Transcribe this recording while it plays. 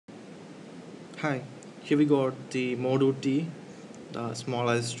Hi, here we got the Modu-T, the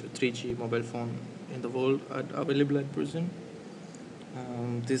smallest 3G mobile phone in the world available at present.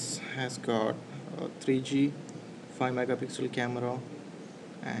 This has got 3G, 5 megapixel camera,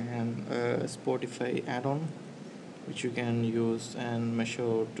 and a Spotify add-on, which you can use and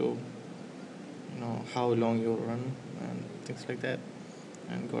measure to how long you run and things like that.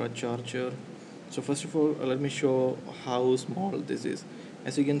 And got a charger. So first of all, let me show how small this is.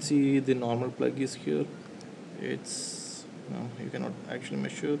 As you can see, the normal plug is here. It's you cannot actually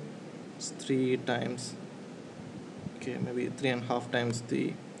measure. It's three times, okay, maybe 3.5 times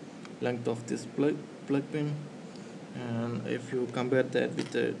the length of this plug pin. And if you compare that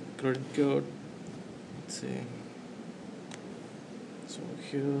with the credit card, let's see. So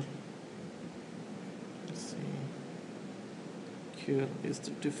here, let's see. Here is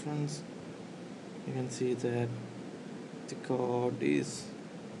the difference. You can see that the card is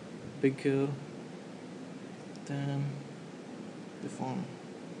bigger than the phone.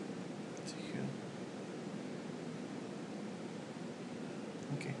 Let's see here.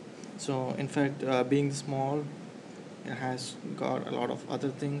 Okay, so in fact, being small, it has got a lot of other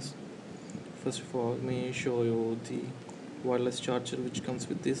things. First of all, let me show you the wireless charger which comes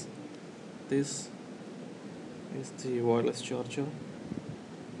with this is the wireless charger.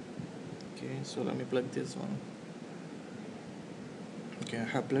 Okay, so let me plug this on. Okay, I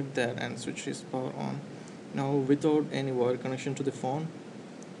have plugged that and switch this power on. Now without any wire connection to the phone,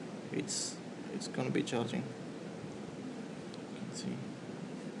 it's gonna be charging. You can see.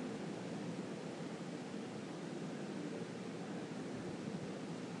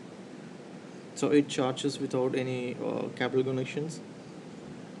 So it charges without any cable connections.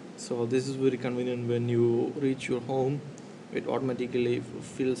 So this is very convenient. When you reach your home, it automatically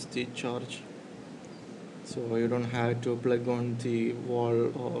fills the charge, so you don't have to plug on the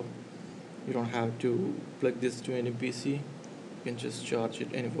wall, or you don't have to plug this to any PC. You can just charge it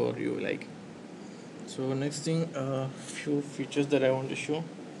anywhere you like. So next thing, few features that I want to show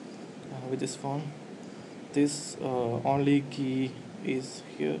with this phone. This only key is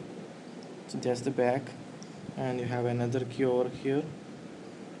here, so that's the back, and you have another key over here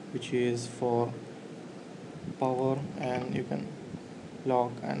which is for power, and you can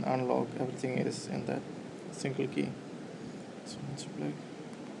lock and unlock. Everything is in that single key. So it's like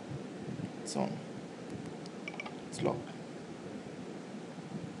it's on, it's locked,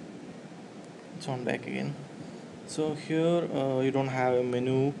 it's on back again. So here you don't have a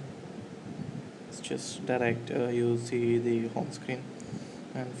menu, it's just direct. You see the home screen,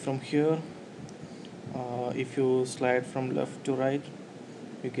 and from here if you slide from left to right,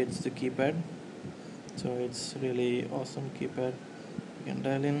 you get the keypad. So it's really awesome keypad. You can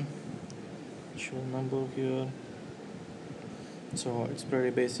dial in, show number here. So it's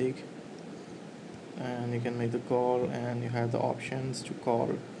pretty basic, and you can make the call, and you have the options to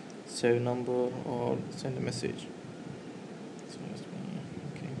call, save number, or send a message. So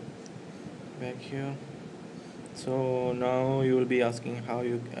okay, back here. So now you will be asking how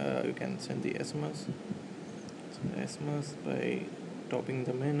you can send the SMS. Send the SMS by topping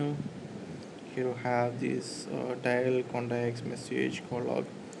the menu. Here you have this dial, contacts, message, call log,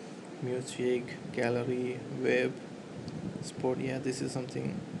 music, gallery, web, sport. Yeah, this is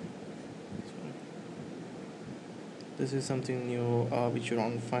something new which you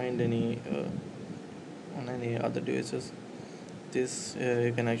don't find any on any other devices. This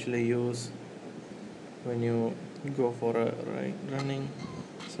you can actually use when you go for a running.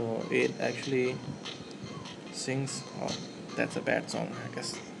 So it actually sings. Oh, that's a bad song, I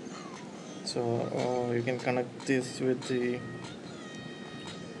guess. So you can connect this with the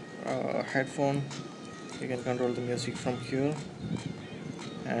headphone. You can control the music from here,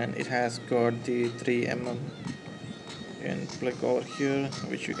 and it has got the 3 and plug over here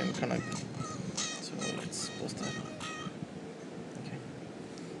which you can connect. So let's post that. Okay,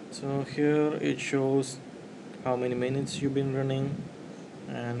 so here it shows how many minutes you've been running,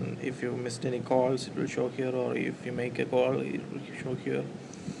 and if you missed any calls it will show here, or if you make a call it will show here.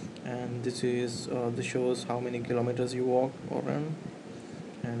 And this shows how many kilometers you walk or run,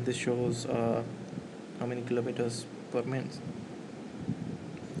 and this shows how many kilometers per minute,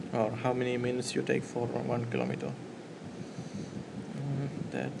 or how many minutes you take for 1 kilometer.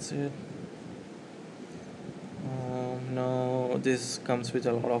 That's it. Now this comes with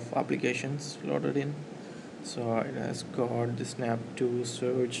a lot of applications loaded in. So it has got the Snap to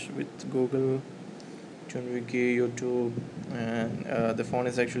search with Google, Junwiki, YouTube, and the phone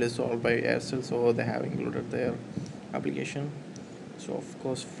is actually sold by Aircel, so they have included their application. So of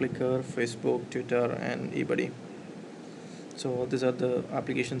course Flickr, Facebook, Twitter, and eBuddy. So these are the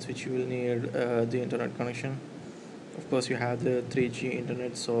applications which you will need the internet connection. Of course you have the 3G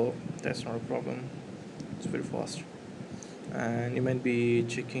internet, so that's not a problem. It's very fast. And you might be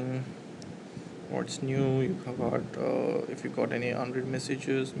checking what's new. You have got if you got any unread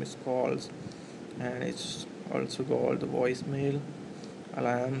messages, missed calls, and it's also got the voicemail,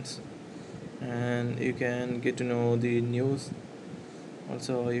 alarms, and you can get to know the news.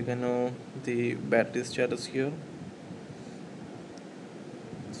 Also you can know the battery status here.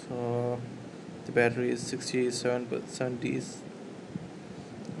 So the battery is 67%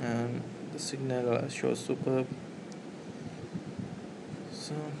 and the signal shows superb.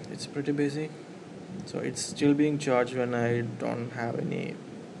 So it's pretty basic. So it's still being charged when I don't have any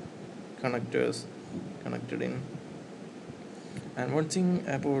connectors connected in. And one thing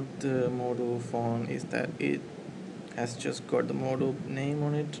about the Modu phone is that it has just got the Modu name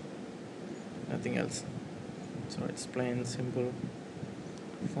on it, nothing else. So it's plain simple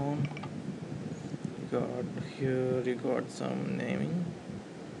phone. You got here, you got some naming.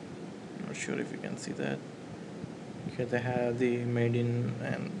 Not sure if you can see that. Here they have the made in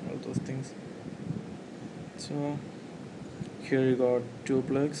and all those things. So here you got two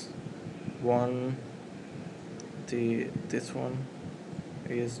plugs. One, this one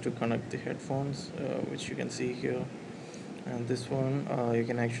is to connect the headphones, which you can see here, and this one you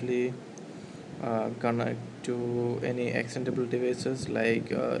can actually connect to any extendable devices,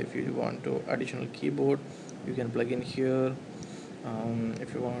 like if you want to additional keyboard you can plug in here.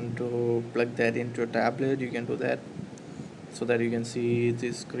 If you want to plug that into a tablet you can do that, so that you can see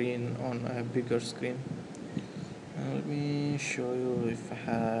the screen on a bigger screen. Let me show you if I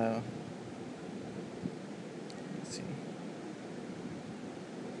have, let's see,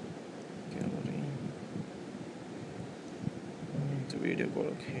 gallery. The video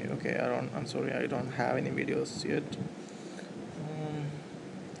call. Okay, I'm sorry, I don't have any videos yet.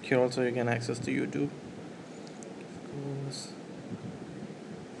 Here also you can access the YouTube, of course.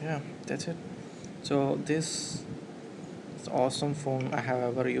 Yeah, that's it. So this is awesome phone I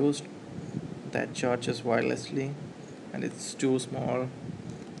have ever used, that charges wirelessly and it's too small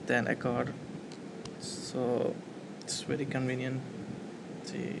than a card, so it's very convenient.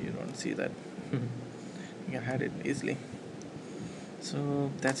 See, you don't see that. You can hide it easily.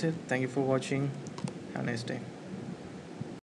 So that's it. Thank you for watching. Have a nice day.